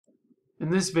In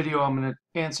this video, I'm going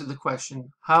to answer the question,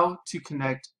 how to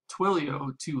connect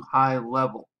Twilio to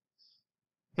HighLevel.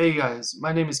 Hey guys,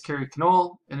 my name is Kerry,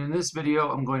 Knoll, and in this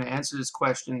video, I'm going to answer this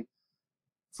question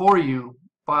for you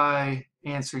by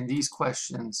answering these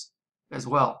questions as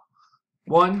well.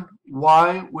 1,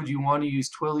 why would you want to use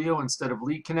Twilio instead of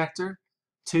Lead Connector?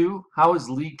 2, how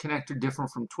is Lead Connector different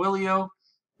from Twilio?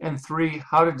 And 3,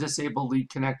 how to disable Lead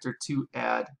Connector to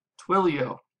add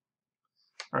Twilio.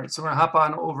 Alright, so we're going to hop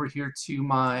on over here to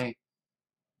my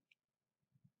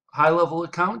HighLevel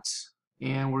account,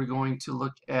 and we're going to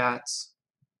look at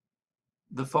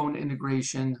the phone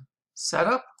integration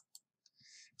setup.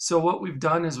 So what we've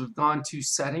done is we've gone to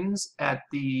settings at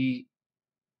the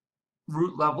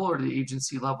root level or the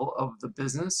agency level of the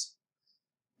business,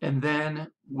 and then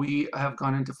we have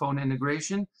gone into phone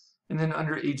integration, and then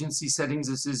under agency settings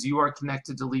this is you are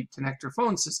connected to Lead Connector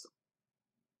phone system.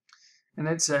 And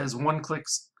it says one-click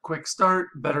quick start,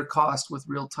 better cost with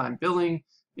real-time billing,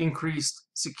 increased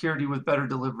security with better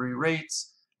delivery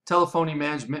rates, telephony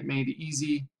management made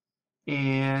easy.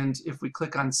 And if we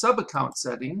click on sub-account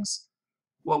settings,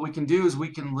 what we can do is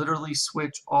we can literally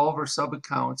switch all of our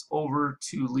sub-accounts over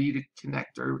to Lead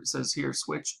Connector. It says here,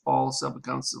 switch all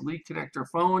sub-accounts to Lead Connector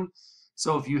phone.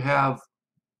 So if you have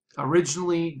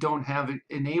originally don't have it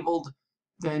enabled,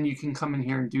 then you can come in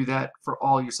here and do that for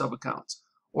all your sub-accounts.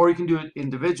 Or you can do it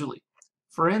individually.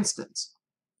 For instance,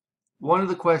 one of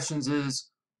the questions is,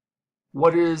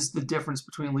 what is the difference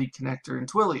between Lead Connector and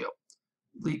Twilio?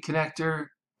 Lead Connector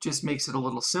just makes it a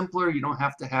little simpler. You don't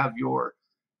have to have your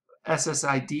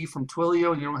SSID from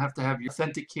Twilio. You don't have to have your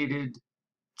authenticated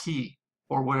key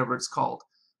or whatever it's called,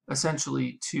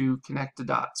 essentially to connect the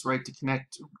dots, right? To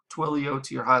connect Twilio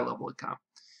to your HighLevel account.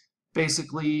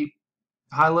 Basically,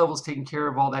 HighLevel is taking care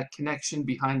of all that connection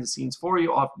behind the scenes for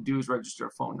you. All you have to do is register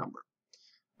a phone number.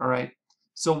 All right.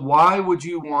 So why would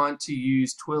you want to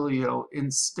use Twilio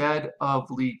instead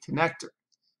of Lead Connector?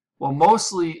 Well,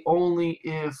 mostly only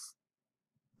if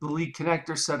the Lead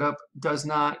Connector setup does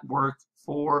not work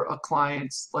for a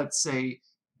client, let's say,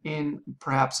 in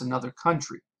perhaps another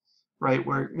country, right?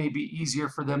 Where it may be easier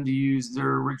for them to use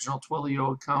their original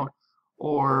Twilio account,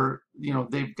 or, you know,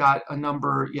 they've got a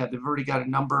number, they've already got a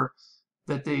number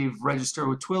that they've registered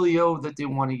with Twilio that they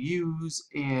want to use,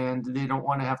 and they don't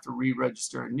want to have to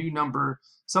re-register a new number,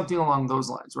 something along those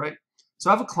lines, right? So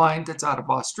I have a client that's out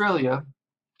of Australia,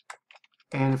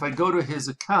 and if I go to his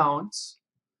account,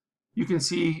 you can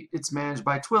see it's managed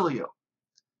by Twilio.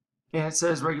 And it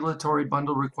says regulatory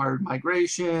bundle required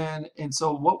migration, and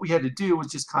so what we had to do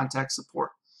was just contact support.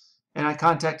 And I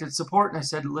contacted support and I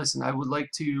said, listen, I would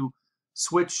like to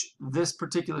switch this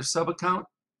particular sub-account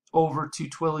over to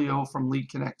Twilio from Lead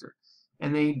Connector,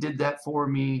 and they did that for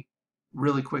me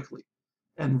really quickly.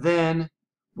 And then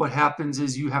what happens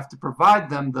is you have to provide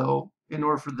them, though, in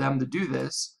order for them to do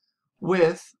this,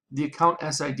 with the account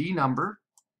SID number.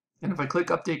 And if I click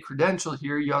update credential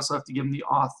here, you also have to give them the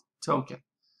auth token,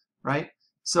 right?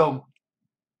 So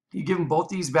you give them both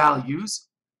these values,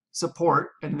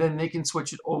 support, and then they can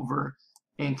switch it over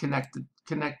and connect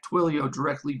Twilio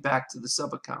directly back to the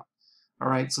sub account. All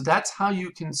right, so that's how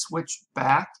you can switch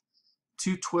back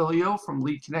to Twilio from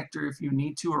Lead Connector if you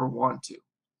need to or want to.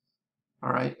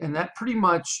 All right, and that pretty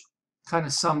much kind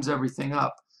of sums everything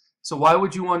up. So why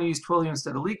would you want to use Twilio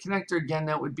instead of Lead Connector? Again,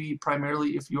 that would be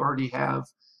primarily if you already have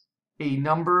a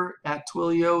number at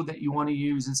Twilio that you want to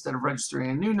use instead of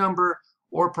registering a new number,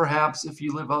 or perhaps if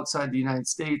you live outside the United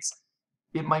States,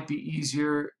 it might be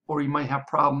easier, or you might have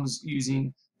problems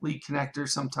using Lead Connector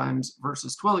sometimes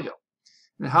versus Twilio.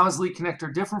 And how is Lead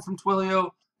Connector different from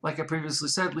Twilio? Like I previously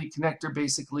said, Lead Connector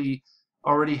basically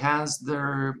already has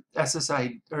their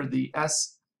SSI or the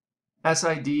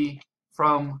SID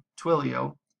from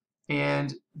Twilio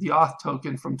and the auth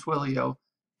token from Twilio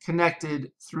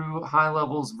connected through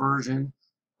HighLevel's version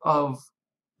of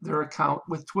their account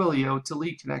with Twilio to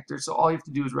Lead Connector. So all you have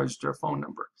to do is register a phone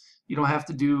number. You don't have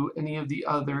to do any of the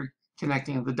other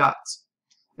connecting of the dots.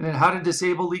 And then how to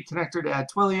disable Lead Connector to add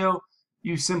Twilio?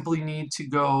 You simply need to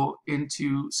go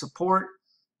into support,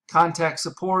 contact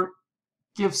support,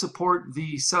 give support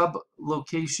the sub-account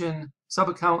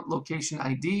location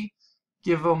ID,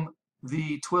 give them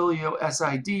the Twilio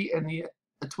SID and the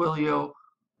Twilio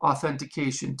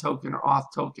authentication token or auth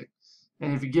token.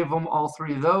 And if you give them all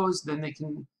three of those, then they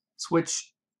can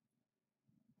switch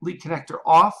Lead Connector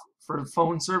off for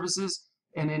phone services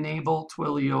and enable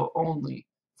Twilio only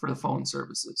for the phone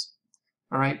services.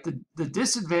 All right, the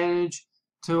disadvantage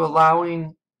to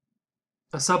allowing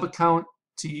a sub-account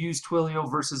to use Twilio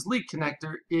versus Lead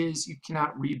Connector is you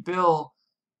cannot rebill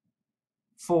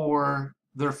for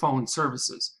their phone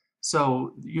services.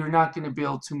 So you're not going to be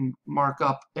able to mark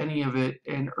up any of it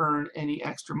and earn any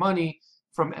extra money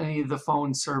from any of the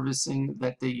phone servicing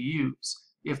that they use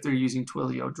if they're using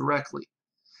Twilio directly.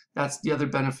 That's the other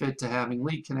benefit to having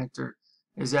Lead Connector,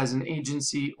 is as an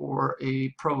agency or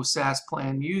a pro SaaS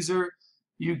plan user,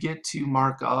 you get to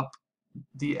mark up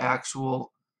the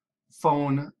actual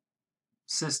phone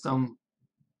system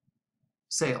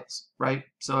sales, right?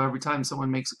 So every time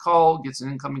someone makes a call, gets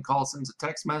an incoming call, sends a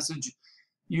text message,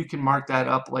 you can mark that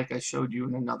up like I showed you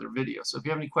in another video. So if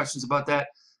you have any questions about that,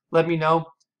 let me know.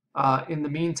 In the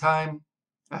meantime,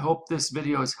 I hope this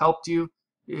video has helped you.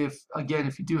 If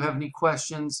you do have any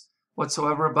questions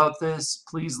whatsoever about this,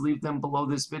 please leave them below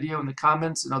this video in the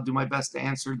comments, and I'll do my best to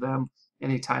answer them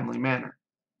in a timely manner.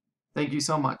 Thank you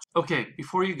so much. Okay,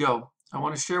 before you go, I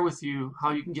want to share with you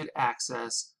how you can get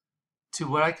access to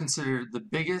what I consider the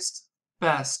biggest,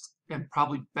 best, and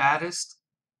probably baddest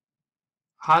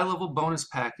high-level bonus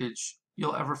package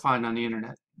you'll ever find on the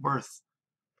internet, worth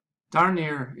darn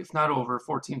near, if not over,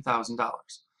 $14,000. All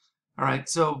right,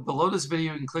 so below this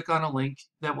video, you can click on a link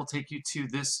that will take you to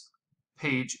this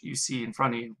page you see in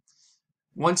front of you.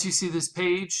 Once you see this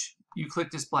page, you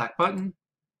click this black button.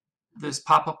 This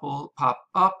pop-up will pop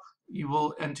up. You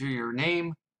will enter your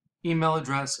name, email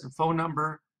address, and phone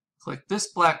number. Click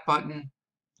this black button,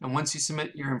 and once you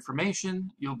submit your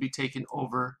information, you'll be taken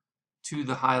over to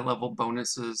the high-level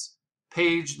bonuses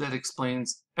page that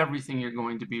explains everything you're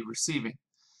going to be receiving.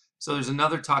 So there's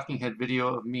another talking head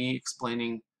video of me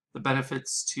explaining the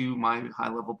benefits to my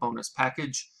high-level bonus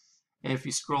package. And if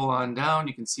you scroll on down,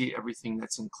 you can see everything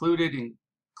that's included,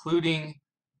 including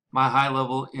my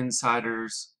high-level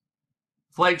insiders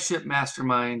flagship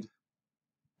mastermind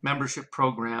membership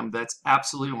program that's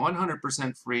absolutely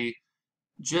 100% free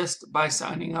just by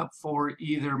signing up for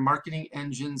either Marketing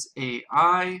Engines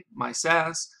A.I, my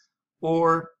SaaS,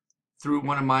 or through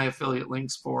one of my affiliate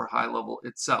links for HighLevel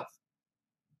itself.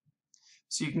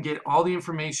 So you can get all the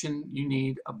information you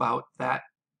need about that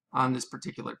on this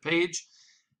particular page.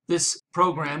 This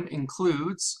program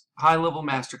includes high-level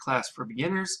masterclass for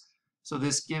beginners. So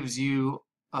this gives you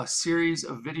a series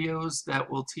of videos that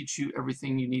will teach you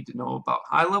everything you need to know about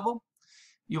HighLevel.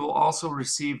 You will also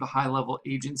receive a high-level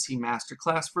agency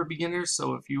masterclass for beginners.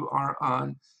 So if you are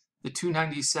on the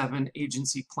 $297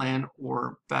 agency plan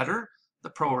or better, the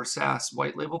Pro or SaaS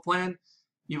white label plan,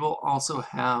 you will also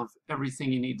have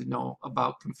everything you need to know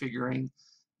about configuring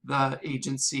the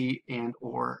agency and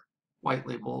or white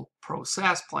label Pro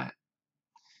SaaS plan.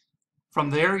 From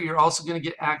there, you're also going to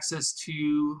get access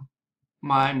to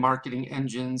my Marketing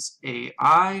Engines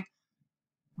A.I,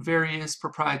 various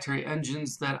proprietary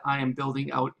engines that I am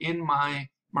building out in my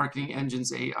Marketing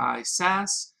Engines A.I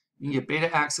SaaS. You can get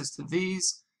beta access to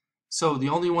these. So the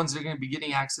only ones that are going to be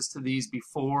getting access to these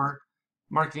before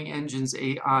Marketing Engines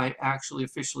A.I actually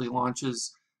officially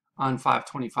launches on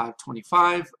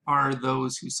 5/25/25 are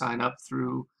those who sign up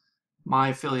through my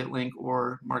affiliate link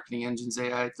or Marketing Engines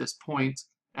A.I at this point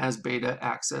as beta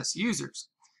access users.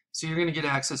 So you're going to get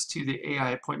access to the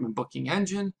AI appointment booking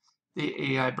engine,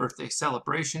 the AI birthday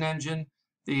celebration engine,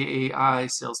 the AI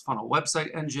sales funnel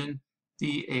website engine,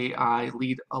 the AI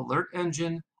lead alert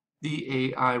engine,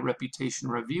 the AI reputation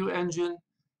review engine,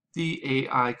 the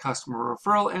AI customer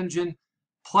referral engine,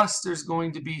 plus there's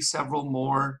going to be several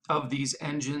more of these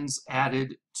engines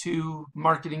added to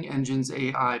Marketing Engines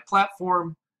AI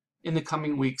platform in the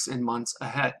coming weeks and months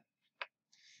ahead.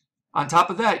 On top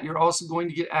of that, you're also going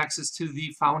to get access to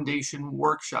the foundation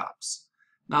workshops.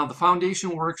 Now, the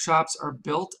foundation workshops are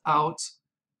built out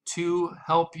to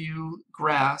help you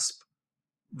grasp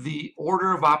the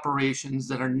order of operations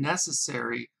that are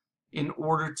necessary in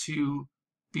order to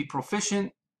be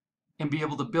proficient and be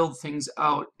able to build things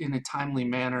out in a timely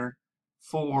manner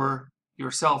for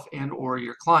yourself and or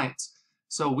your clients.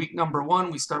 So week number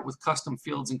 1, we start with custom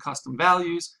fields and custom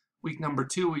values. Week number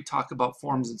 2, we talk about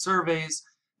forms and surveys.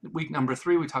 Week number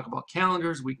 3, we talk about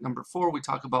calendars. Week number 4, we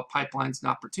talk about pipelines and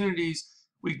opportunities.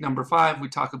 Week number 5, we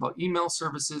talk about email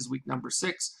services. Week number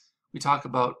 6, we talk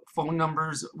about phone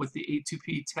numbers with the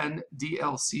 823.10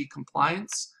 DLC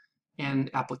compliance and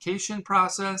application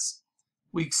process.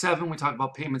 Week 7, we talk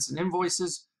about payments and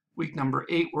invoices. Week number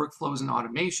 8, workflows and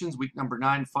automations. Week number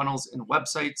 9, funnels and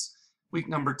websites. Week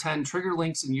number 10, trigger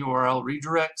links and URL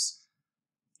redirects.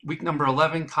 Week number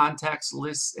 11, contacts,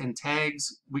 lists, and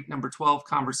tags. Week number 12,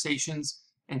 conversations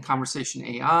and conversation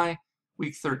AI.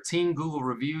 Week 13, Google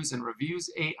reviews and reviews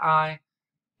AI.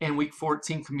 And week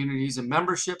 14, communities and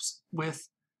memberships, with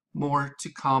more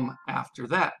to come after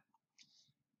that.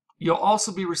 You'll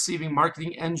also be receiving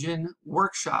Marketing Engine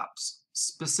workshops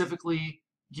specifically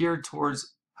geared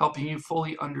towards helping you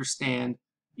fully understand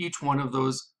each one of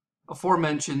those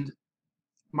aforementioned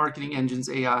Marketing Engines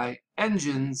AI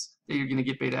engines that you're going to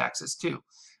get beta access to.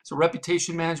 So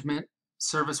Reputation Management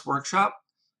Service Workshop,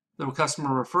 the Customer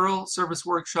Referral Service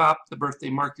Workshop, the Birthday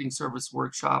Marketing Service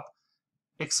Workshop,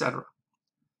 etc.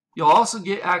 You'll also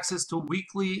get access to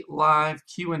weekly live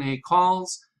Q&A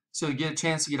calls, so you get a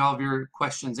chance to get all of your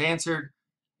questions answered,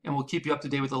 and we'll keep you up to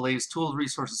date with the latest tools,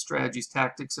 resources, strategies,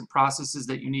 tactics, and processes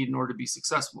that you need in order to be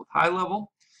successful with HighLevel.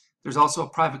 There's also a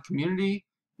private community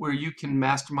where you can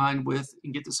mastermind with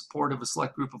and get the support of a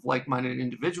select group of like-minded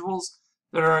individuals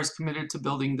that are as committed to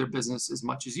building their business as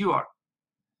much as you are.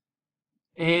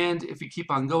 And if you keep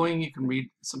on going, you can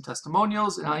read some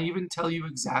testimonials, and I'll even tell you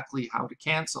exactly how to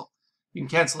cancel. You can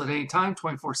cancel at any time,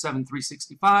 24/7,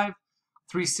 365,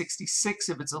 366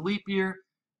 if it's a leap year,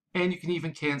 and you can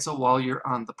even cancel while you're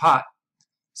on the pot.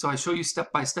 So I show you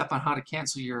step by step on how to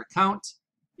cancel your account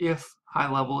if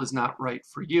HighLevel is not right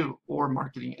for you, or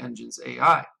Marketing Engines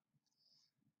AI.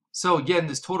 So again,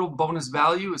 this total bonus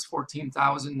value is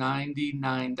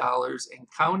 $14,099 and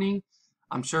counting.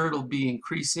 I'm sure it'll be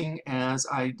increasing as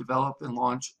I develop and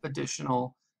launch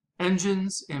additional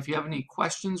engines. And if you have any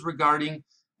questions regarding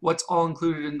what's all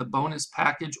included in the bonus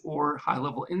package or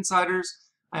HighLevel Insiders,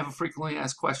 I have a frequently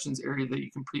asked questions area that you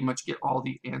can pretty much get all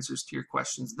the answers to your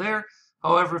questions there.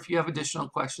 However, if you have additional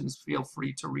questions, feel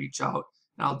free to reach out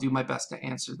and I'll do my best to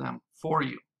answer them for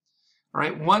you. All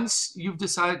right, once you've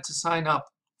decided to sign up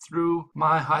through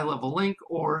my HighLevel link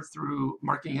or through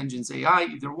Marketing Engines AI,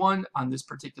 either one on this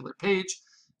particular page,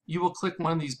 you will click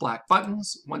one of these black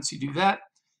buttons. Once you do that,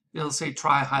 it'll say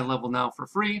try HighLevel now for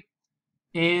free,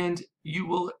 and you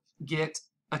will get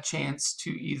a chance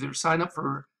to either sign up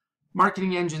for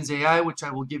Marketing Engines AI, which I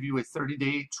will give you a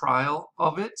 30-day trial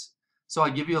of it. So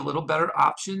I give you a little better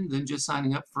option than just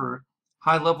signing up for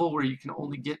HighLevel, where you can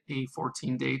only get a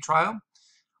 14-day trial.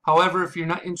 However, if you're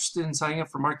not interested in signing up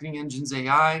for Marketing Engines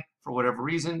AI for whatever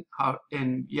reason,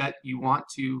 and yet you want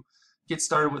to get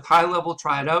started with HighLevel,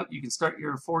 try it out, you can start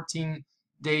your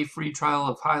 14-day free trial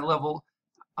of HighLevel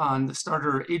on the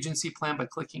starter agency plan by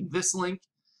clicking this link.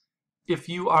 If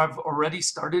you have already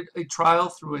started a trial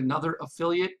through another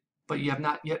affiliate, but you have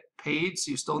not yet paid,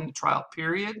 so you're still in the trial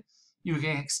period, you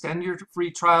can extend your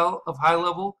free trial of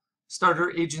HighLevel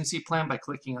starter agency plan by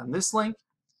clicking on this link.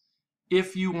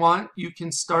 If you want, you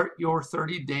can start your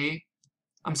 30-day,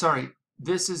 I'm sorry,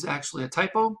 this is actually a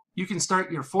typo. You can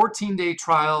start your 14-day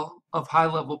trial of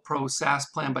HighLevel Pro SaaS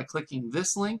plan by clicking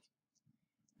this link.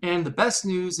 And the best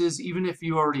news is, even if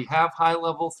you already have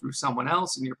HighLevel through someone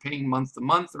else and you're paying month to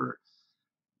month or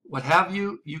what have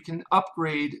you, you can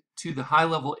upgrade to the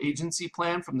HighLevel agency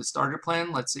plan from the starter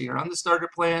plan. Let's say you're on the starter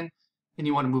plan and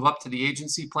you want to move up to the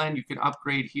agency plan, you can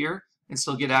upgrade here and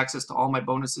still get access to all my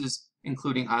bonuses,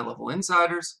 including HighLevel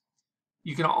Insiders.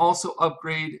 You can also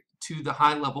upgrade to the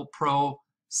HighLevel Pro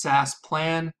SaaS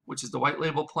plan, which is the white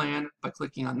label plan, by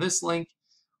clicking on this link,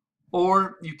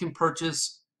 or you can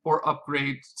purchase or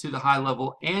upgrade to the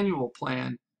HighLevel annual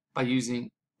plan by using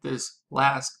this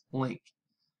last link.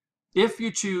 If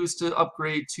you choose to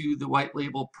upgrade to the white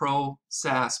label Pro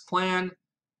SaaS plan,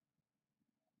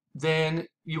 then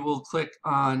you will click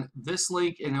on this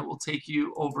link and it will take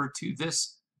you over to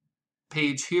this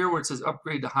page here where it says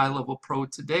upgrade to HighLevel Pro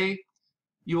today.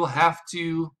 You will have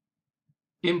to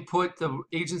input the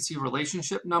agency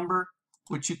relationship number,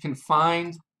 which you can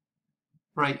find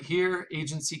right here,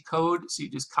 agency code. So you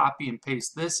just copy and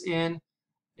paste this in.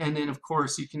 And then of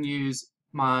course you can use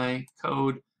my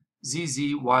code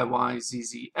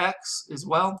ZZYYZZX as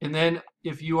well. And then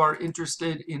if you are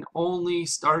interested in only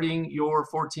starting your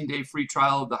 14-day free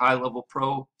trial of the HighLevel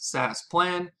Pro SaaS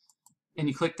plan, and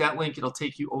you click that link, it'll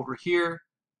take you over here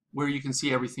where you can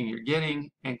see everything you're getting,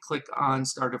 and click on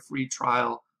start a free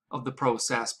trial of the Pro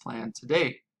SaaS plan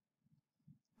today.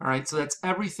 All right, so that's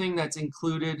everything that's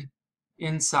included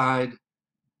inside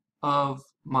of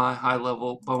my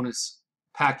HighLevel bonus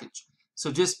package.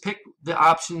 So just pick the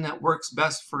option that works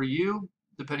best for you,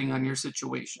 depending on your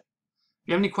situation. If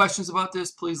you have any questions about this,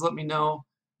 please let me know.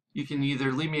 You can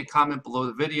either leave me a comment below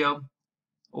the video,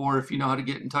 or if you know how to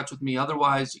get in touch with me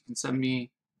otherwise, you can send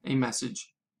me a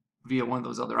message via one of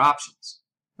those other options.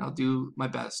 I'll do my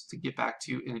best to get back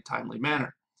to you in a timely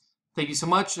manner. Thank you so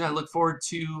much, and I look forward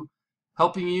to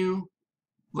helping you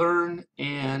learn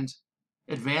and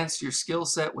advance your skill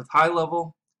set with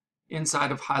HighLevel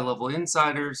inside of HighLevel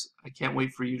Insiders. I can't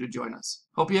wait for you to join us.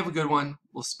 Hope you have a good one.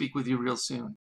 We'll speak with you real soon.